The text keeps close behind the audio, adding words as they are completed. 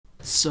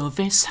So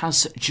this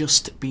has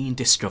just been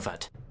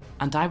discovered,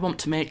 and I want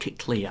to make it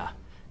clear,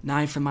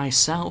 neither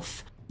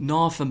myself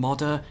nor the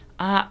modder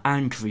are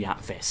angry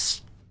at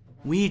this.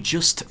 We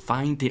just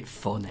find it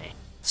funny,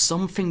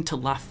 something to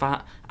laugh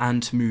at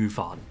and move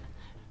on.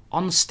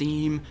 On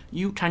Steam,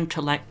 you can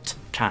collect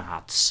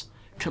cards.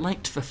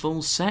 Collect the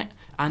full set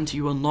and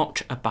you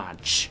unlock a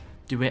badge.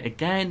 Do it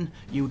again,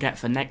 you get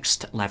the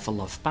next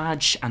level of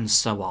badge, and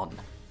so on,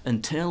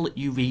 until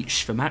you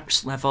reach the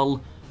max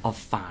level of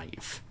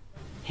 5.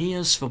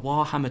 Here's the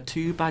Warhammer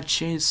 2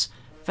 badges.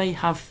 They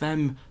have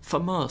them for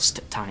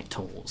most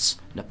titles: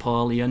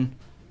 Napoleon,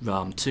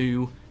 Rome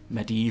 2,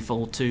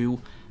 Medieval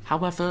 2.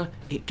 However,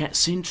 it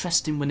gets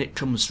interesting when it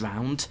comes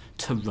round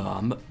to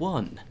Rome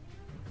 1.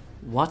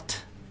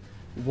 What?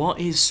 What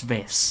is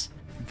this?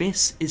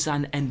 This is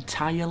an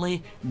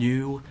entirely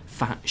new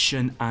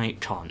faction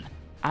icon.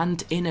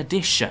 And in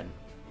addition,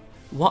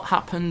 what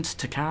happened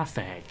to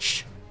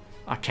Carthage?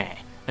 Okay,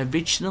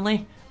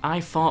 originally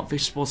I thought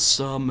this was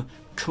some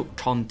cut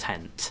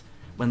content.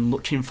 When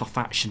looking for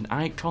faction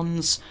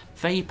icons,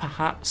 they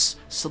perhaps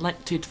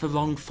selected the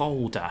wrong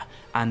folder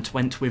and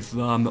went with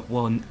Rome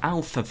 1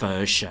 alpha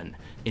version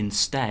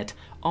instead,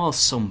 or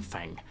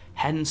something,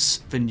 hence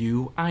the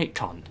new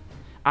icon.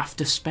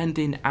 After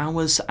spending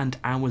hours and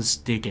hours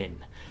digging,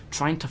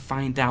 trying to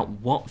find out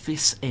what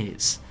this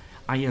is,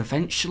 I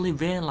eventually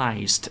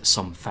realised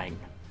something.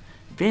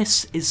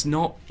 This is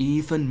not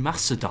even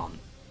Macedon.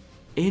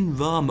 In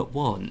Rome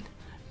 1,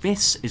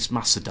 this is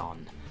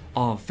Macedon,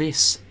 or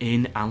this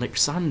in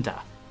Alexander.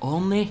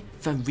 Only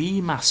the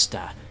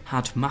remaster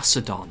had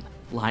Macedon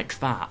like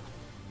that.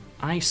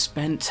 I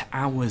spent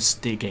hours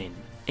digging.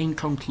 In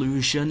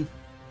conclusion,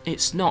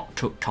 it's not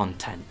cut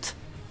content.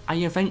 I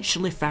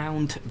eventually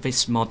found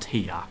this mod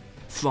here,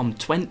 from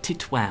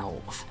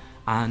 2012,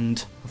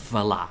 and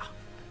voila,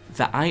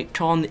 the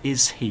icon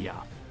is here.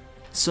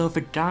 So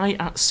the guy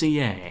at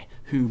CA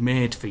who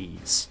made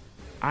these,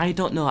 I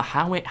don't know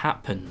how it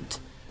happened,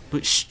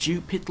 but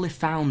stupidly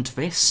found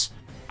this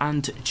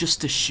and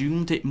just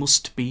assumed it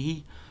must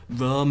be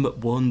Rome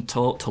 1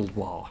 Total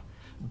War.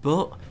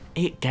 But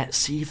it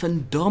gets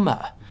even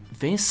dumber.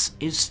 This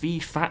is the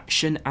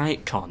faction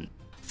icon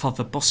for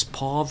the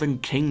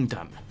Bosporan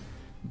Kingdom.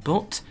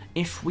 But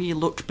if we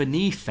look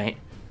beneath it,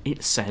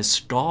 it says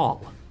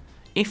Gaul.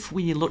 If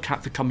we look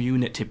at the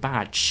community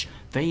badge,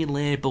 they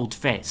labelled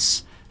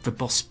this the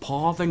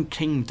Bosporan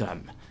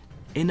Kingdom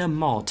in a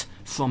mod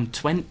from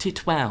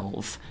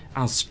 2012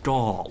 as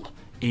Gaul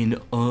in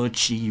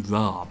OG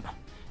Rome.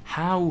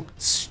 How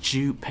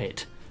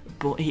stupid,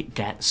 but it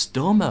gets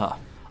dumber.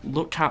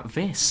 Look at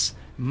this,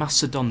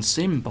 Macedon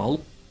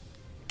symbol,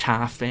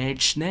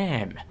 Carthage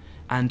name,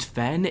 and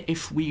then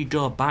if we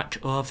go back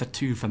over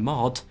to the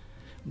mod,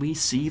 we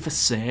see the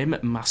same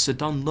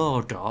Macedon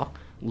logo,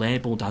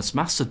 labelled as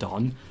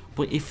Macedon,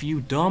 but if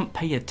you don't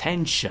pay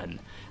attention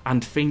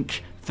and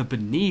think the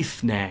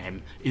beneath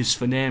name is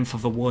the name for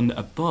the one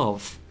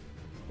above,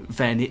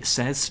 then it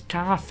says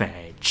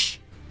Carthage.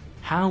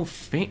 How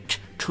thick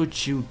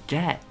could you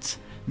get?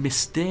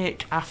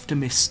 Mistake after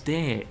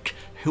mistake.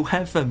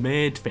 Whoever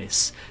made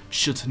this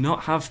should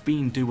not have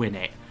been doing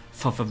it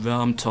for the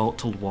Rome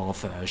Total War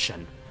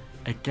version.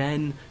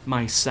 Again,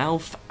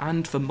 myself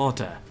and the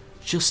modder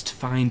just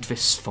find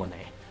this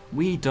funny.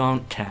 We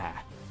don't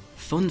care.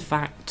 Fun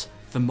fact,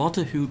 the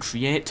modder who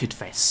created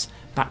this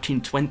back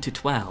in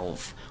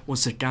 2012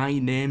 was a guy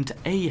named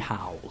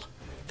Ahowl,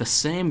 the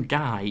same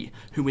guy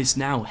who is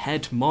now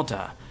head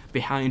modder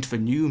behind the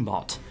new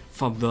mod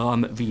for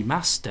Rome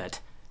Remastered,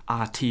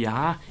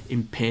 RTR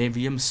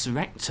Imperium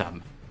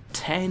Surrectum.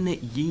 10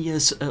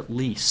 years at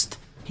least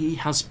he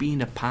has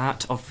been a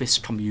part of this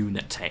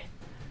community.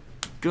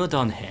 Good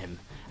on him,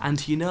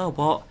 and you know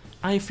what,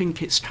 I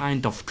think it's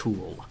kind of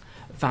cool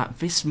that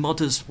this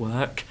modder's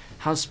work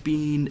has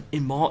been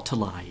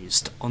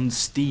immortalised on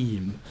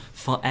Steam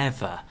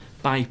forever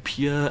by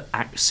pure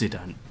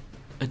accident.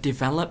 A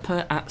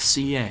developer at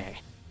CA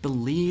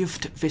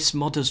believed this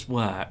modder's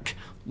work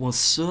was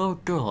so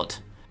good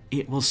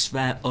it was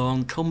their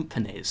own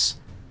company's.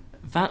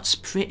 That's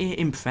pretty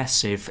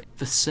impressive.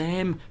 The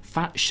same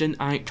faction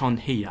icon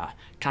here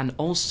can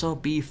also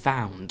be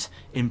found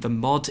in the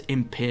mod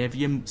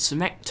Imperium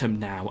Surrectum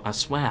now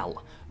as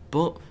well,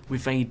 but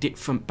with a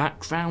different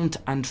background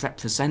and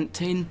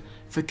representing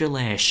the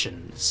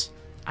Galatians.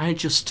 I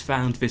just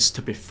found this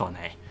to be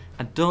funny.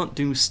 I don't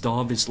do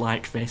stories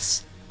like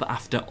this, but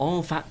after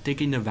all that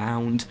digging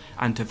around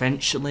and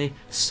eventually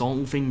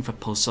solving the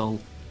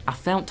puzzle, I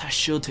felt I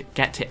should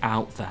get it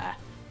out there.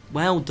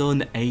 Well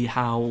done,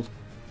 Ahowl.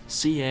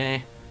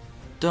 CA,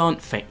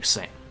 don't fix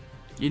it.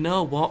 You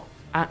know what?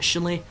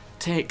 Actually,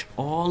 take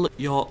all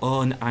your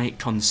own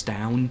icons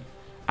down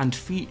and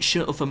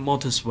feature other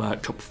modders'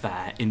 work up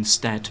there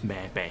instead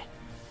maybe,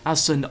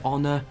 as an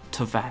honour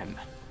to them.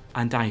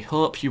 And I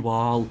hope you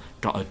all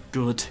got a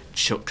good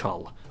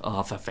chuckle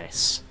over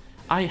this.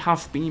 I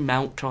have been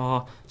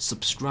MELKOR.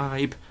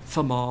 Subscribe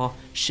for more,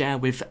 share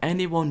with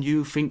anyone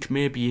you think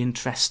may be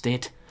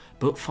interested,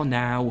 but for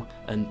now,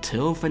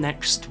 until the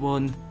next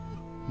one,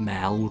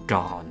 Mel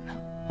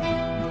gone.